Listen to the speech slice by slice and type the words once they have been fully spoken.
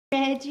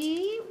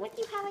Reggie, what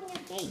do you have on your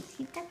face?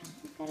 You've got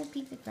a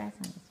piece of grass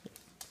on his face.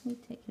 Can you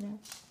take it out?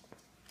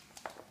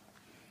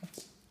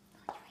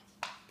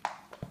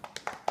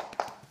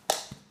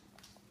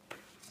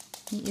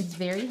 He is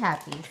very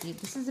happy. See,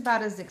 this is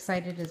about as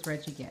excited as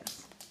Reggie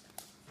gets.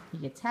 He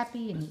gets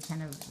happy and he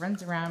kind of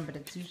runs around, but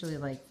it's usually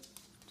like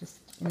just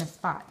in a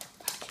spot.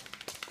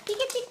 He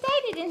gets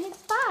excited in his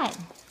spot.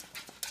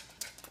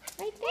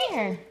 Right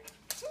there.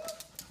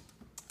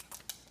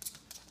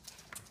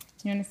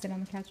 You want to sit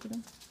on the couch with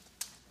him?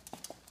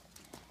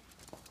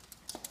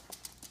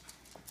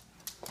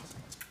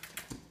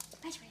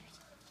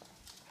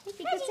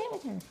 Reggie, go sit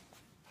with her.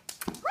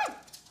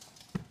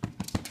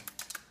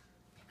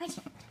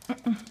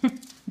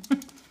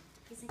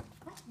 He's like,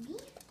 what, me?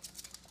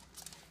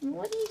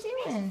 What are you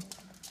doing?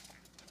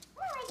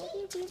 Why are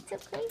you being so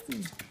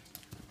crazy?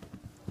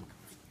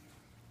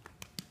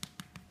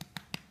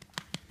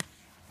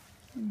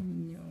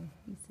 No,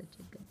 he's such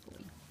a good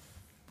boy.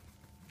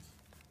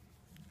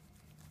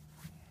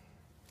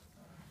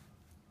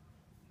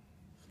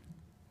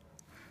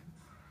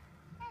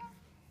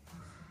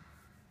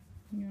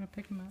 You want to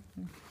pick him up?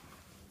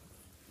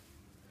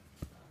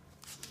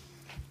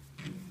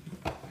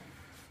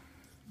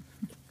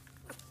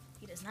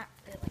 He does not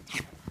really like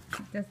to.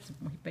 That's,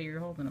 but you're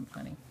holding him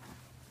funny.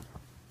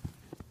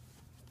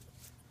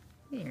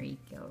 There he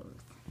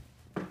goes.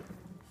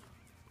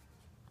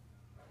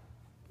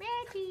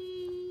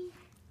 Reggie!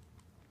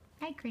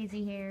 Hi,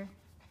 crazy hair.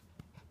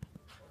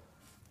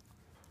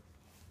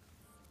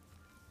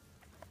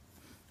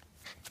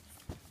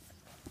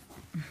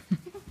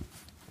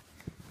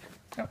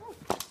 Oh,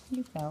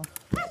 you fell.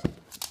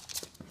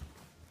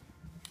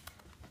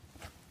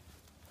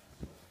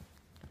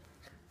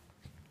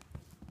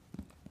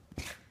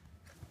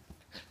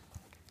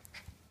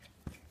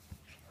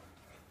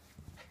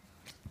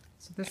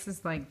 So this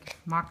is like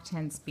Mach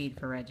 10 speed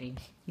for Reggie.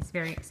 He's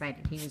very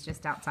excited. He was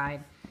just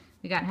outside.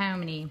 We got home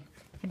and he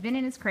had been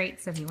in his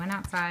crate, so he went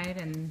outside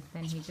and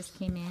then he just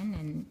came in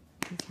and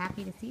he's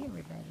happy to see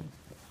everybody.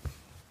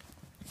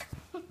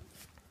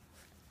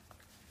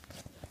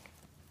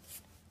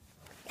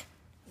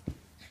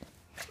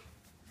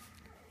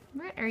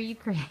 What are you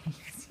crazy?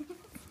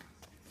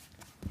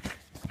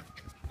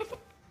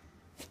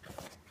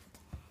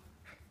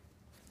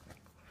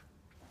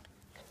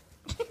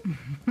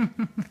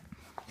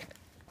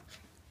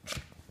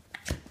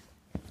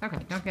 Okay,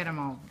 don't get them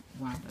all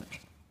wound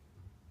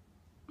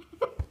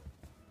up.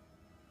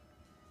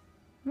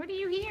 What do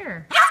you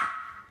hear?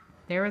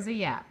 There was a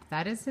yap.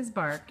 That is his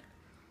bark.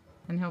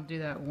 And he'll do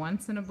that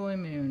once in a blue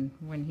moon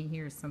when he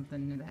hears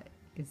something that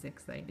is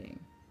exciting.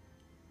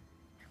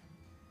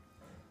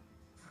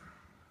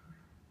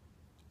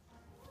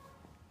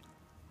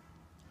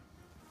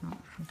 Oh,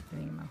 he's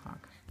getting him a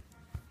hawk.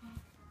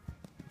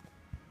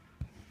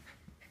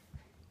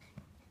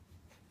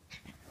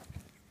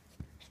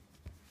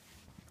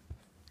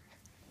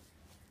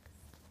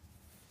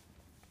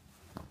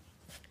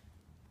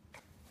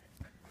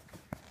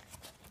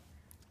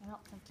 I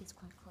don't think he's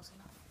quite close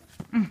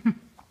enough.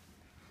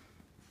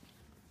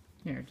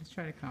 Here, just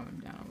try to calm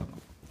him down a little.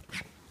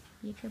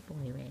 Be a good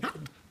boy,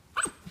 Reggie.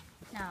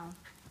 No.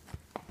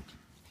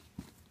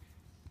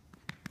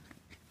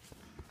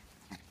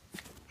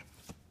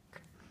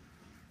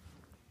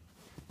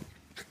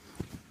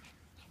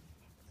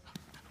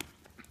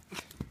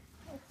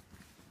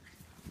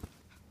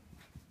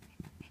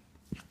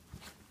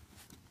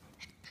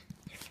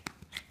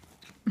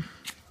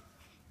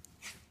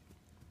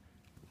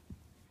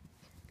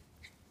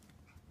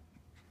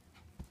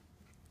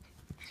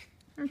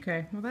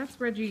 Okay, well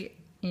that's Reggie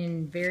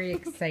in very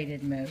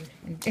excited mode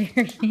and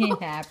very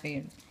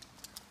happy.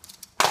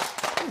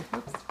 Ooh,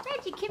 oops.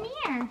 Reggie, come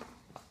here.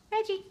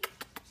 Reggie.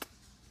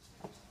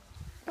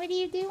 What are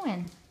you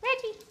doing?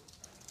 Reggie.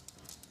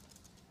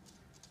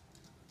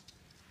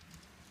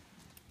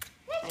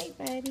 Hi,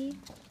 buddy.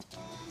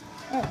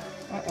 Oh,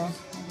 uh-oh. I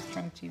was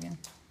trying to cheat in.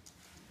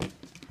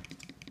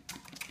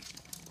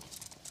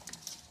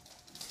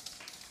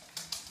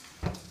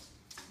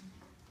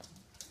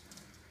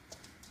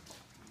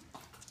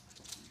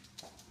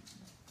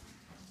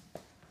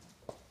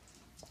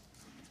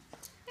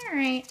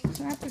 Alright,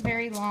 so that's a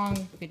very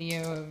long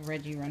video of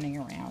Reggie running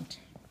around.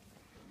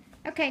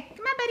 Okay,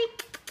 come on, buddy.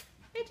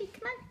 Reggie,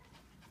 come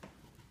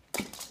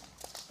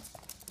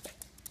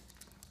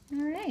on.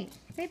 Alright,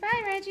 say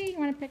bye, Reggie. You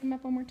want to pick him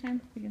up one more time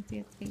so we can see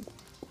his feet?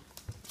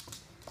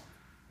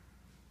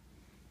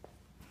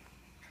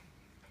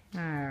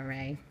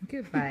 Alright,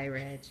 goodbye,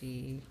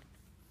 Reggie.